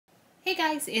Hey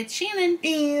guys, it's Shannon.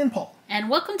 And Paul. And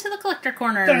welcome to the Collector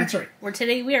Corner. That's right. Where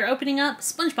today we are opening up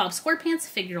Spongebob Squarepants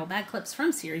Figural bag clips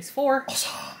from Series 4.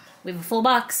 Awesome. We have a full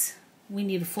box. We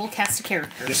need a full cast of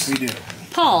characters. Yes, we do.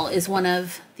 Paul is one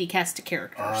of the cast of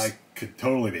characters. I could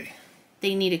totally be.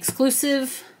 They need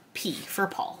exclusive P for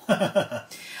Paul.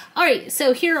 Alright,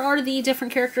 so here are the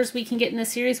different characters we can get in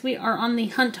this series. We are on the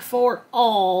hunt for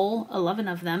all 11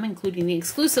 of them, including the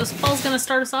exclusives. Paul's going to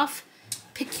start us off.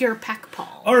 Pick your pack,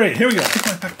 Paul. Alright, here we go. Pick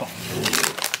my pack, Paul.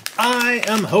 I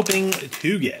am hoping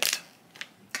to get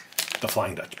the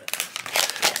Flying Dutchman.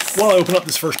 Yes. While I open up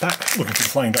this first pack, looking for the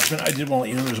Flying Dutchman, I did want to let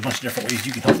you know there's a bunch of different ways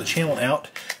you can help the channel out.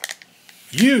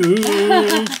 You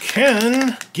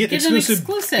can get exclusive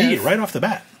B right off the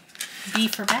bat. B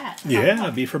for bat.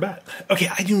 Yeah, B for bat. Okay,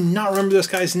 I do not remember this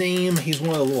guy's name. He's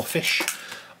one of the little fish.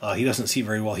 He doesn't see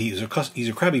very well. He's a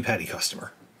Krabby Patty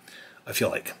customer, I feel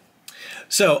like.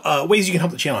 So, ways you can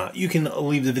help the channel out. You can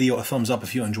leave the video a thumbs up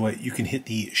if you enjoy it. You can hit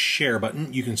the share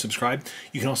button. You can subscribe.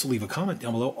 You can also leave a comment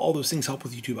down below. All those things help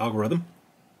with YouTube algorithm.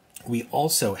 We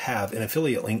also have an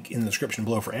affiliate link in the description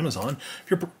below for Amazon. If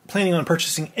you're planning on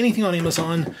purchasing anything on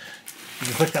Amazon, you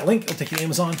can click that link. It'll take you to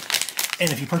Amazon.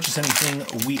 And if you purchase anything,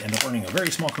 we end up earning a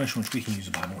very small commission, which we can use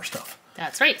to buy more stuff.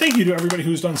 That's right. Thank you to everybody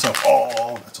who's done so.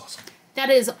 Oh, that's awesome. That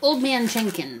is Old Man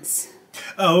Jenkins.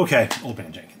 Oh, okay. Old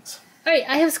Man Jenkins. All right,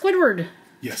 I have Squidward.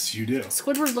 Yes, you do.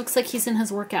 Squidward looks like he's in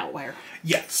his workout wear.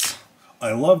 Yes.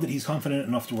 I love that he's confident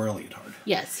enough to wear a leotard.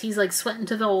 Yes, he's like sweating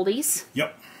to the oldies.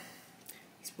 Yep.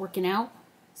 He's working out.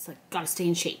 He's like, gotta stay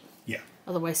in shape. Yeah.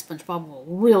 Otherwise, SpongeBob will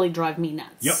really drive me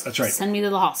nuts. Yep, that's right. Send me to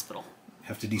the hospital.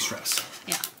 Have to de-stress.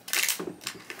 Yeah.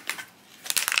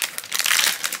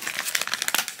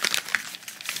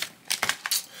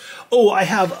 Oh, I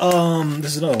have,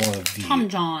 this is another one of the... Tom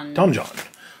John. Tom John.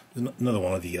 Another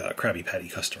one of the Krabby Patty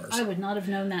customers. I would not have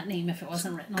known that name if it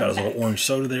wasn't written Got on his the back. little orange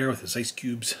soda there with his ice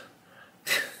cubes.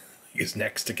 His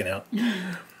neck sticking out.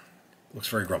 Looks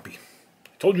very grumpy.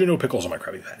 I told you no pickles on my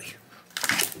Krabby Patty.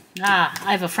 Ah,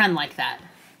 I have a friend like that.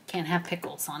 Can't have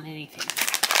pickles on anything.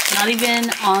 Not even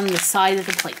on the side of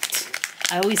the plate.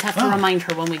 I always have to remind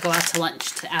her when we go out to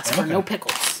lunch to ask for no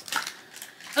pickles.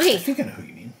 Okay. I think I know who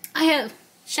you mean. I have...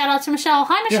 Shout out to Michelle.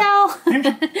 Hi, Michelle.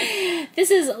 Yeah.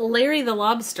 This is Larry the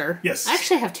Lobster. Yes. I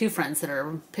actually have two friends that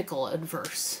are pickle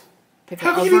adverse.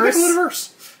 How can you be pickle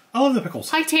adverse? I love the pickles.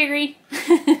 Hi, Terry.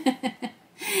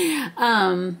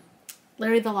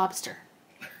 Larry the Lobster.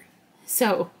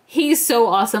 So, he's so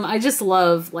awesome. I just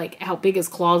love, like, how big his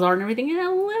claws are and everything, and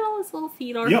how little his little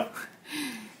feet are. Yep.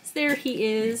 So there he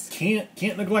is. Can't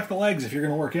neglect the legs if you're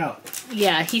going to work out.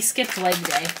 Yeah, he skipped leg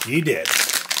day. He did.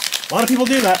 A lot of people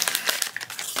do that.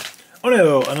 Oh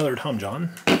no, another Tom John.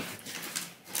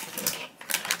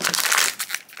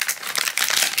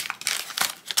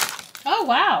 Oh,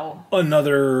 wow.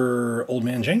 Another Old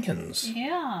Man Jenkins.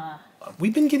 Yeah.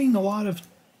 We've been getting a lot of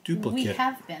duplicate. We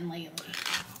have been lately.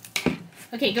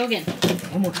 Okay, go again.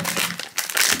 One more time.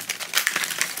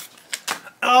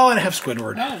 Oh, and I have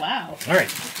Squidward. Oh, wow. All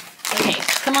right. Okay,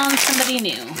 come on, somebody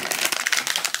new.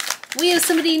 We have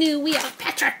somebody new. We have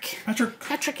Patrick.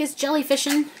 Patrick is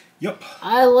jellyfishing. Yep.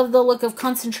 I love the look of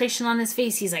concentration on his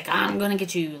face. He's like, I'm gonna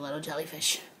get you, little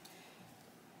jellyfish.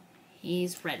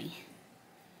 He's ready.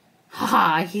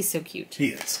 Haha, he's so cute. He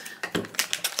is.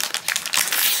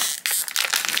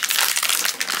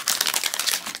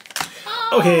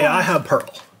 Oh. Okay, I have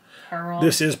Pearl. Pearl.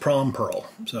 This is Prom Pearl.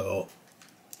 So,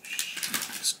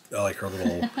 I like her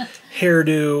little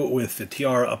hairdo with the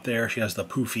tiara up there. She has the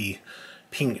poofy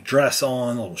pink dress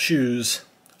on, little shoes.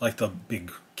 I like the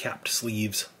big capped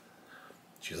sleeves.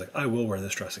 She's like, I will wear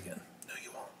this dress again. No,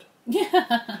 you won't.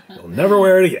 Yeah. You'll never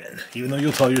wear it again, even though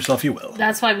you'll tell yourself you will.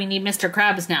 That's why we need Mr.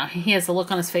 Krabs now. He has a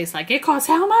look on his face like, it costs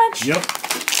how much? Yep.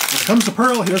 When it comes to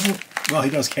Pearl, he doesn't, well,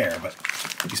 he does care, but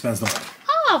he spends the money.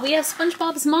 Ah, we have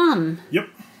SpongeBob's mom. Yep.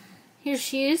 Here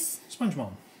she is.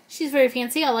 SpongeBob. She's very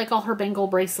fancy. I like all her bangle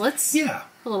bracelets. Yeah.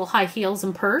 Her little high heels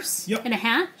and purse. Yep. And a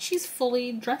hat. She's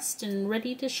fully dressed and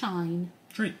ready to shine.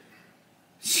 Treat.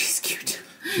 She's cute.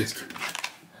 She's cute.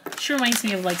 She reminds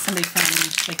me of like somebody from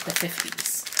like the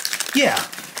 50s. Yeah.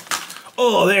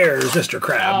 Oh, there's Mr.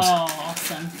 Krabs. Oh,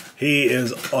 awesome. He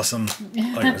is awesome.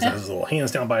 Like his little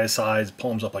hands down by his sides,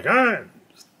 palms up like, ah,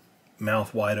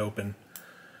 mouth wide open.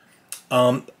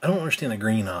 I don't understand the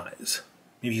green eyes.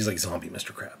 Maybe he's like zombie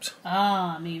Mr. Krabs.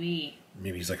 Ah, maybe.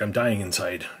 Maybe he's like, I'm dying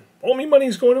inside. All my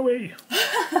money's going away.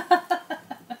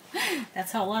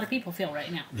 That's how a lot of people feel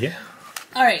right now. Yeah.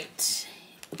 All right.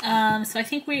 So I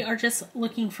think we are just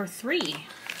looking for 3.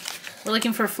 We're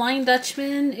looking for Flying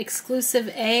Dutchman, Exclusive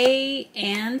A,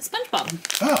 and SpongeBob.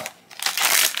 Oh.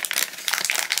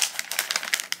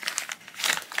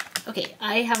 Okay,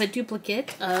 I have a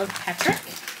duplicate of Patrick.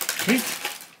 Okay.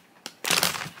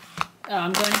 Oh,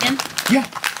 I'm going again? Yeah.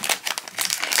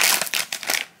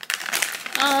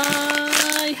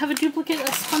 I have a duplicate of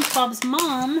SpongeBob's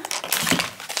mom.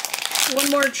 One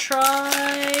more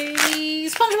try.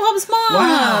 SpongeBob's mom!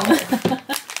 Wow!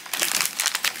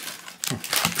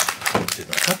 Did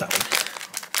not cut that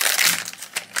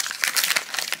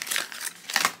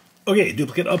one. Okay,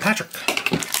 duplicate of Patrick.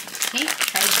 Okay,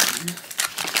 try again.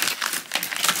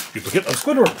 Duplicate of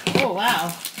Squidward. Oh,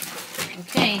 wow.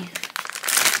 Okay.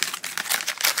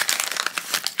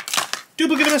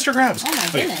 Duplicate of Mr. Krabs. Oh my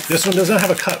goodness. This one does not have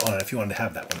a cut on it if you wanted to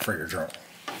have that one for your journal.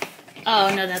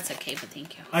 Oh, no, that's okay, but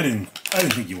thank you. I didn't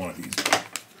think you wanted these.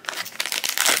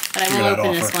 But I will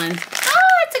open this one.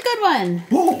 Oh, it's a good one.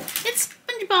 Whoa! It's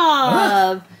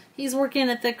SpongeBob. He's working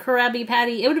at the Krabby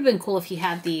Patty. It would have been cool if he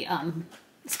had the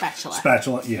spatula.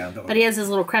 Spatula, yeah. But he has his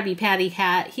little Krabby Patty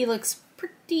hat. He looks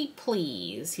pretty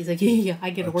pleased. He's like, yeah, I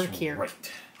get to work here. Right.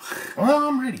 Well,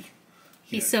 I'm ready.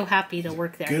 He's so happy to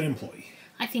work there. Good employee.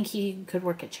 I think he could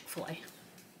work at Chick-fil-A.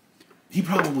 He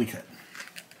probably could.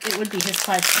 It would be his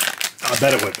pleasure. I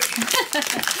bet it would be.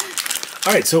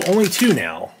 All right, so only 2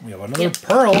 now. We have another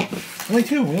Pearl. Only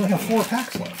 2. We only have 4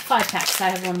 packs left. 5 packs. I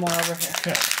have one more over here.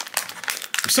 Okay.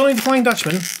 We still need the Flying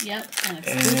Dutchman. Yep, an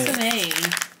exclusive A.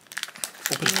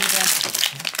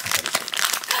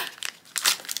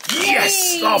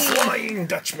 Yes! The Flying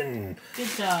Dutchman! Good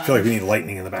job. I feel like we need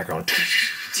lightning in the background.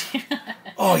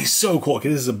 Oh, he's so cool. Okay,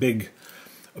 this is a big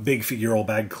Figural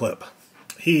bag clip.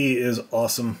 He is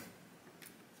awesome.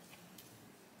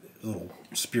 Little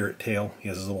spirit tail. He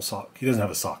has his little sock. He doesn't have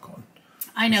a sock on.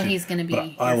 I know he's going to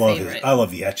be I your favorite. I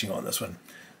love the etching on this one.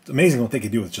 It's amazing what they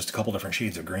could do with just a couple different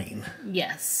shades of green.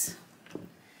 Yes.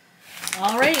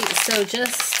 All right, so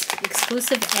just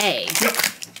exclusive A. Yep.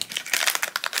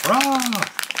 Hurrah!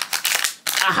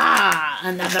 Aha!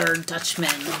 Another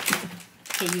Dutchman.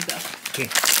 Okay, you go. Okay.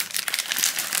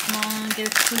 Come on, get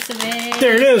exclusive A.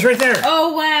 There it is, right there.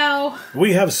 Oh, wow.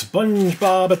 We have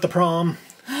SpongeBob at the prom.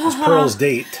 It's Pearl's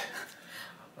date.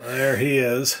 There he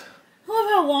is. I love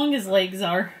how long his legs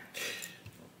are.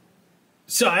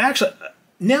 So I actually,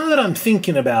 now that I'm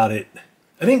thinking about it,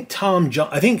 I think Tom John.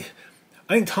 I think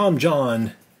Tom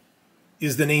John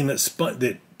is the name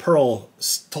that Pearl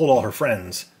told all her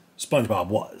friends SpongeBob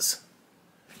was.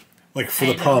 Like for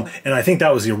the prom, and I think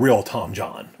that was the real Tom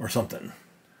John or something.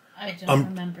 I don't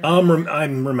remember.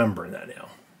 I'm remembering that now.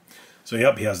 So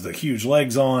yep, he has the huge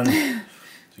legs on, so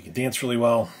he can dance really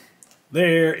well.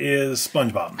 There is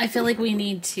SpongeBob. I feel like we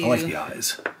need to. I like the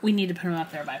eyes. We need to put him up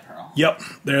there by Pearl. Yep,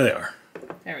 there they are.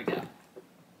 There we go.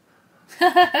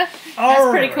 That's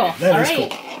pretty cool. That is All right. cool.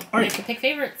 All We right. have to pick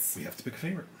favorites. We have to pick a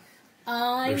favorite.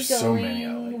 I'm There's going so many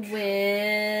I like.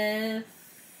 with.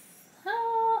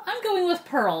 I'm going with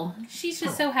Pearl. She's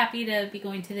just so happy to be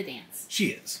going to the dance. She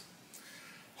is.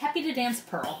 Happy to dance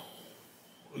Pearl.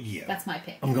 Yeah. That's my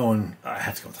pick. I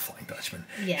have to go with the Flying Dutchman.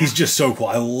 Yeah. He's just so cool.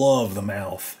 I love the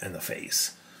mouth and the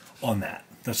face on that.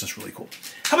 That's just really cool.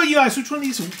 How about you guys? Which one of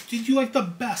these did you like the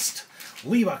best?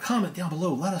 Leave a comment down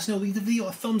below. Let us know. Leave the video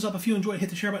a thumbs up if you enjoyed. Hit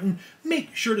the share button.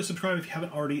 Make sure to subscribe if you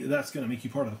haven't already. That's going to make you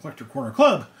part of the Collector Corner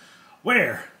Club.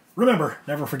 Where, remember,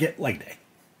 never forget leg day.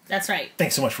 That's right.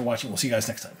 Thanks so much for watching. We'll see you guys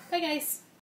next time. Bye, guys.